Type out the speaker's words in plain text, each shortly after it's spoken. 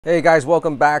Hey guys,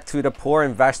 welcome back to The Poor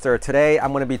Investor. Today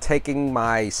I'm going to be taking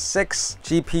my 6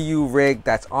 GPU rig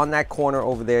that's on that corner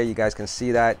over there. You guys can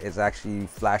see that it's actually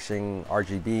flashing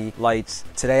RGB lights.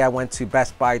 Today I went to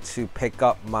Best Buy to pick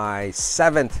up my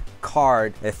 7th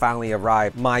card. It finally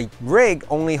arrived. My rig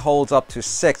only holds up to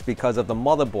 6 because of the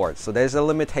motherboard, so there's a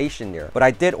limitation there. But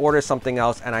I did order something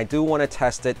else and I do want to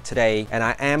test it today, and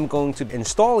I am going to be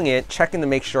installing it, checking to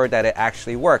make sure that it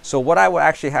actually works. So what I will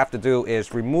actually have to do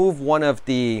is remove one of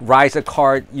the riser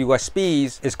card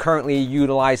USBs. Is currently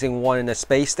utilizing one in the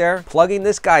space there, plugging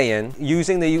this guy in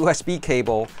using the USB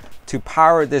cable to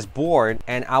power this board,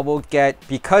 and I will get,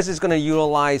 because it's going to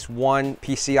utilize one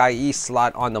PCIe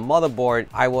slot on the motherboard,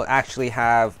 I will actually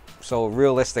have, so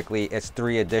realistically it's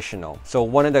 3 additional. So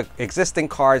one of the existing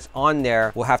cards on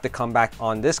there will have to come back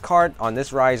on this card, on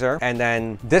this riser, and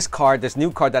then this card, this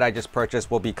new card that I just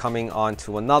purchased, will be coming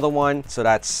onto another one. So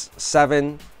that's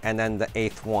 7, and then the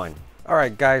 8th one. All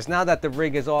right guys, now that the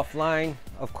rig is offline,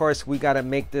 of course we got to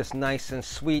make this nice and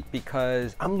sweet,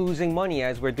 because I'm losing money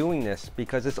as we're doing this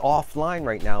because it's offline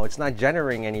right now. It's not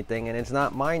generating anything and it's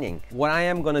not mining. What I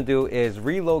am going to do is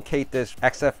relocate this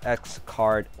XFX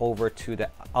card over to the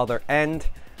other end,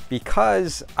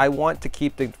 because I want to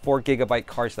keep the 4 GB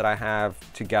cards that I have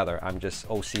together. I'm just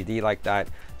OCD like that.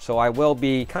 So I will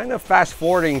be kind of fast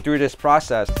forwarding through this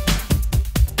process.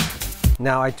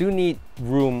 Now I do need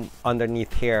room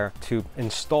underneath here to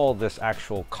install this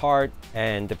actual card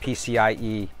and the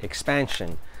PCIe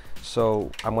expansion. So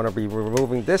I'm going to be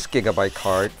removing this gigabyte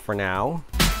card for now.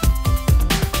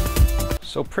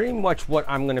 So pretty much what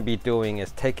I'm going to be doing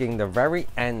is taking the very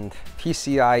end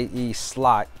PCIe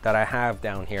slot that I have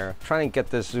down here, trying to get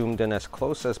this zoomed in as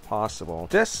close as possible.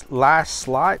 This last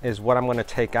slot is what I'm going to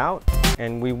take out,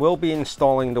 and we will be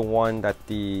installing the one that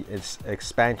the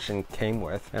expansion came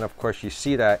with. And of course you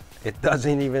see that it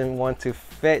doesn't even want to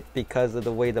fit because of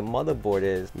the way the motherboard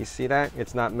is. You see that?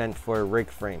 It's not meant for a rig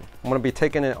frame. I'm going to be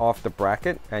taking it off the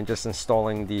bracket and just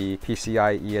installing the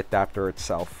PCIe adapter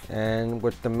itself. And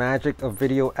with the magic of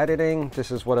video editing,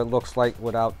 this is what it looks like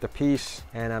without the piece.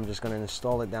 And I'm just going to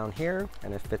install it down here,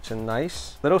 and it fits in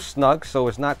nice, little snug, so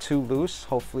it's not too loose.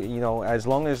 Hopefully, you know, as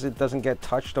long as it doesn't get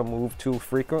touched or moved too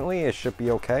frequently, it should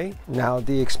be okay. Now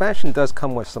the expansion does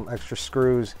come with some extra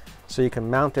screws, so you can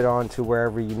mount it on to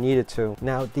wherever you need it to.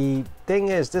 Now the thing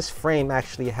is, this frame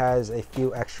actually has a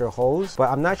few extra holes, but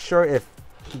I'm not sure if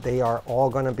they are all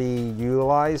going to be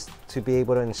utilized to be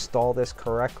able to install this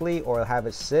correctly, or have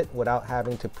it sit without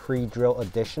having to pre-drill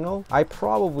additional. I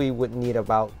probably would need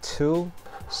about 2.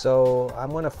 So I'm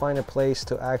going to find a place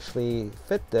to actually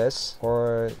fit this,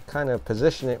 or kind of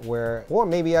position it where, or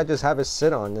maybe I just have it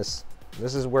sit on this.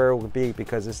 This is where it would be,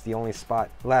 because it's the only spot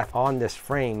left on this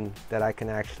frame that I can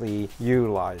actually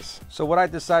utilize. So what I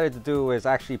decided to do is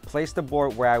actually place the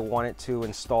board where I want it to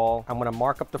install. I'm going to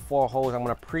mark up the 4 holes. I'm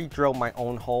going to pre-drill my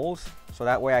own holes, so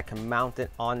that way I can mount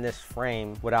it on this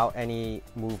frame without any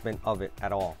movement of it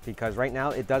at all. Because right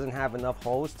now it doesn't have enough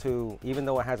holes to, even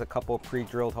though it has a couple of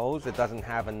pre-drilled holes, it doesn't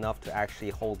have enough to actually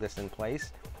hold this in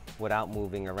place without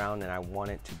moving around, and I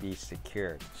want it to be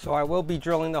secured. So I will be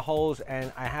drilling the holes,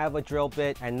 and I have a drill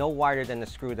bit and no wider than the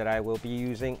screw that I will be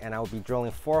using, and I will be drilling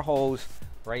 4 holes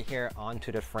right here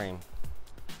onto the frame.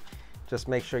 Just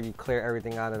make sure you clear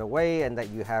everything out of the way and that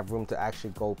you have room to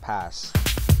actually go past.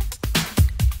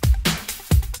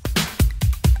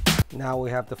 Now we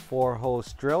have the 4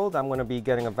 holes drilled. I'm going to be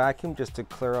getting a vacuum just to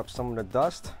clear up some of the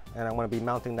dust, and I'm going to be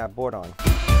mounting that board on.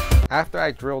 After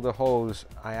I drill the hose,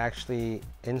 I actually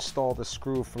install the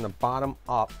screw from the bottom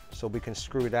up so we can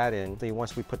screw that in. So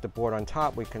once we put the board on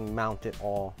top, we can mount it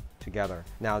all together.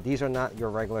 Now these are not your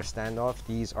regular standoffs.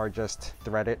 These are just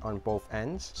threaded on both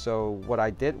ends. So what I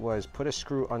did was put a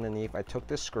screw underneath. I took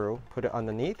this screw, put it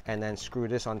underneath, and then screw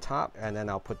this on top, and then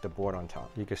I'll put the board on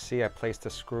top. You can see I placed the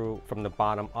screw from the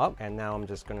bottom up, and now I'm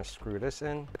just going to screw this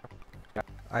in.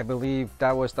 I believe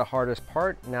that was the hardest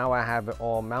part. Now I have it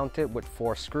all mounted with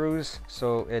 4 screws,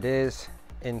 so it is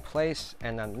in place.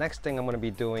 And the next thing I'm going to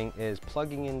be doing is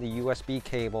plugging in the USB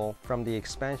cable from the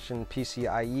expansion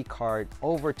PCIe card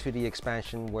over to the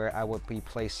expansion, where I would be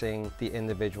placing the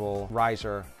individual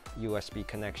riser USB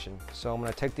connection. So I'm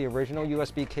going to take the original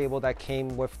USB cable that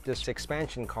came with this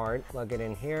expansion card, plug it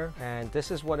in here, and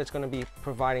this is what it's going to be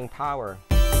providing power.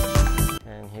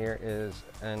 And here is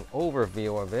an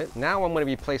overview of it. Now I'm going to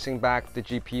be placing back the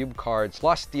GPU cards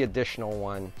plus the additional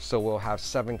one, so we'll have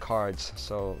 7 cards.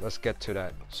 So let's get to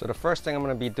that. So the first thing I'm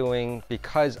going to be doing,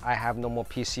 because I have no more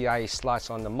PCIe slots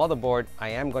on the motherboard, I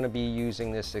am going to be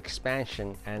using this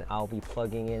expansion, and I'll be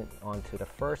plugging it onto the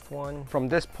first one. From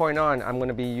this point on, I'm going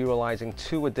to be utilizing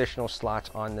 2 additional slots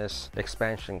on this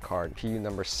expansion card, GPU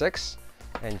number 6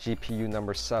 and GPU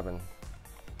number 7.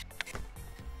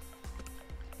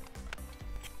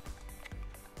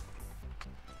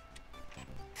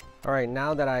 All right,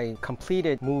 now that I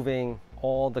completed moving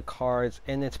all the cards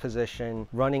in its position,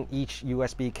 running each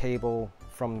USB cable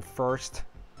from first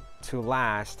to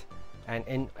last and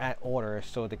in at order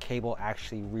so the cable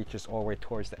actually reaches all the way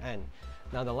towards the end.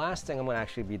 Now the last thing I'm going to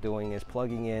actually be doing is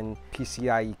plugging in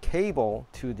PCIe cable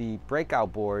to the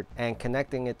breakout board and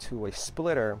connecting it to a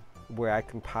splitter where I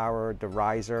can power the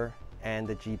riser and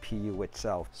the GPU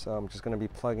itself. So I'm just going to be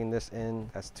plugging this in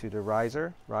as to the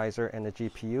riser and the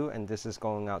GPU, and this is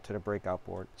going out to the breakout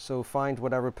board. So find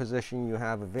whatever position you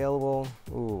have available.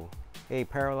 Ooh, hey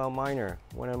Parallel Miner,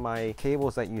 one of my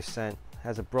cables that you sent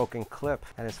has a broken clip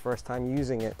and it's first time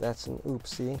using it. That's an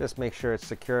oopsie. Just make sure it's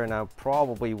secure, and I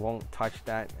probably won't touch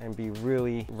that and be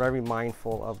really very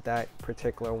mindful of that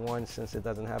particular one since it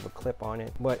doesn't have a clip on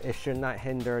it. But it should not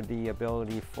hinder the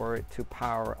ability for it to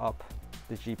power up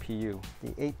the GPU.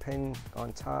 The 8-pin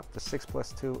on top, the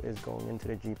 6+2 is going into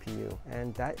the GPU.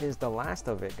 And that is the last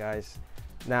of it, guys.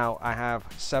 Now I have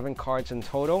 7 cards in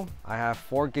total. I have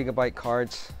 4 GB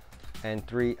cards and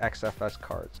 3 XFS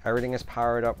cards. Everything is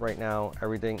powered up right now.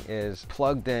 Everything is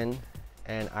plugged in,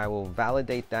 and I will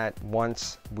validate that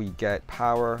once we get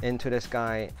power into this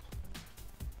guy.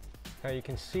 Now you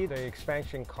can see the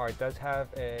expansion card does have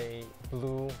a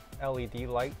blue LED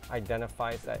light,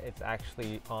 identifies that it's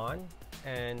actually on.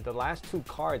 And the last 2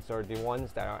 cards are the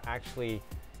ones that are actually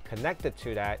connected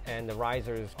to that, and the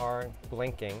risers are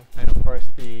blinking. And of course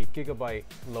the Gigabyte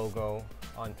logo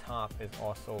on top is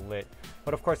also lit.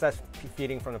 But of course that's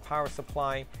feeding from the power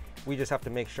supply. We just have to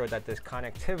make sure that there's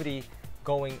connectivity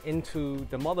going into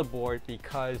the motherboard,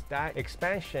 because that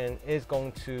expansion is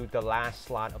going to the last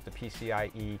slot of the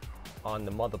PCIe on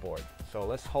the motherboard. So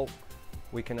let's hope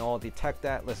we can all detect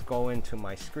that. Let's go into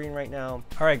my screen right now.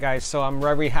 All right guys, so I'm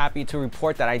very happy to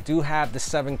report that I do have the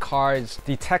 7 cards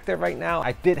detected right now.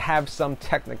 I did have some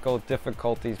technical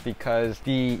difficulties because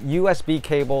the USB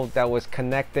cable that was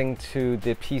connecting to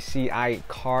the PCI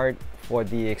card for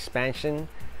the expansion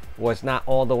was not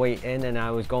all the way in, and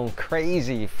I was going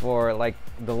crazy for like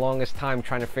the longest time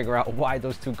trying to figure out why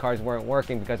those 2 cards weren't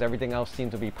working, because everything else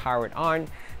seemed to be powered on.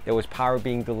 There was power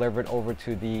being delivered over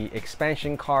to the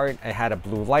expansion card. It had a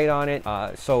blue light on it.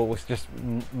 So it was just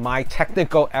my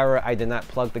technical error. I did not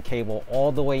plug the cable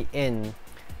all the way in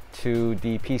to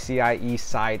the PCIe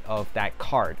side of that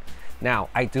card. Now,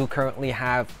 I do currently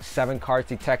have 7 cards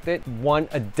detected. 1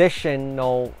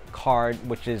 additional card,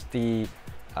 which is the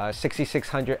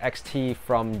 6600 XT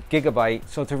from Gigabyte.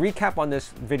 So to recap on this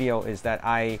video is that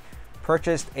I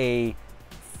purchased a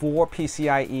 4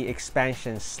 PCIe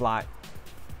expansion slot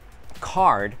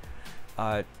card.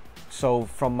 So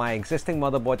from my existing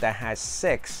motherboard that has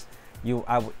 6,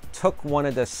 I took one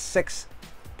of the 6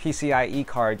 PCIe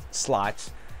card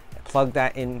slots, plugged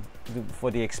that in for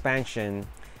the expansion,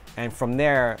 and from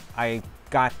there I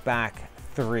got back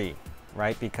 3,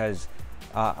 right? Because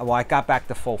well, I got back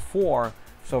the full 4.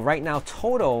 So right now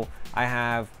total I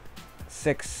have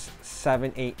 6,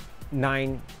 7, 8,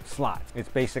 9 slots. It's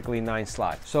basically 9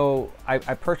 slots. So I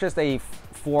purchased a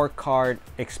 4 card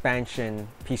expansion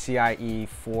PCIe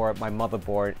for my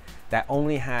motherboard that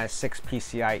only has 6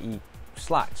 PCIe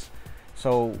slots.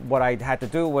 So what I had to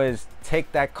do was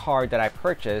take that card that I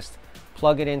purchased,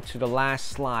 plug it into the last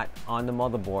slot on the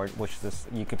motherboard, which is,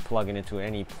 you could plug it into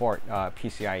any port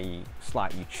PCIe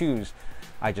slot you choose.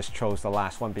 I just chose the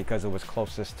last one because it was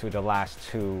closest to the last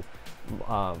 2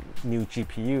 new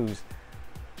GPUs,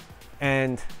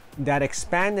 and that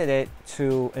expanded it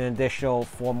to an additional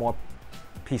 4 more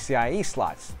PCIe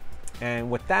slots. And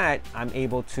with that, I'm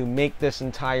able to make this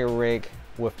entire rig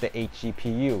with the 8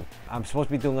 GPU. I'm supposed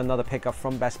to be doing another pickup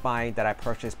from Best Buy that I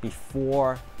purchased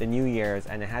before the New Year's,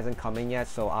 and it hasn't come in yet,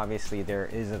 so obviously there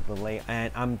is a delay.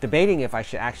 And I'm debating if I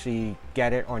should actually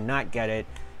get it or not get it.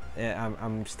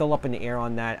 I'm still up in the air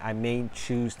on that. I may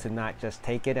choose to not just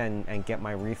take it and get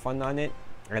my refund on it.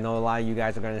 I know a lot of you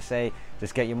guys are going to say,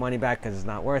 just get your money back because it's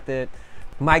not worth it.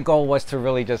 My goal was to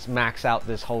really just max out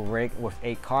this whole rig with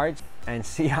 8 cards and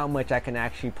see how much I can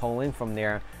actually pull in from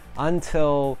there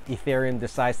until Ethereum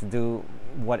decides to do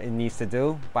what it needs to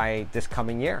do by this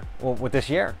coming year, or with this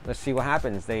year. Let's see what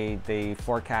happens. They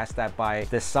forecast that by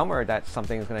this summer that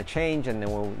something is going to change and then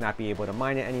we'll not be able to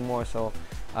mine it anymore. So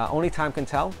only time can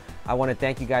tell. I want to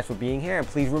thank you guys for being here, and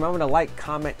please remember to like,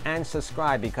 comment, and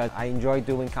subscribe, because I enjoy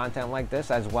doing content like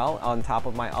this as well, on top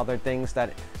of my other things,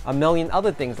 that a million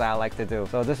other things that I like to do.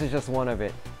 So this is just one of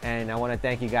it, and I want to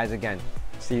thank you guys again.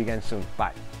 See you again soon.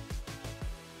 Bye.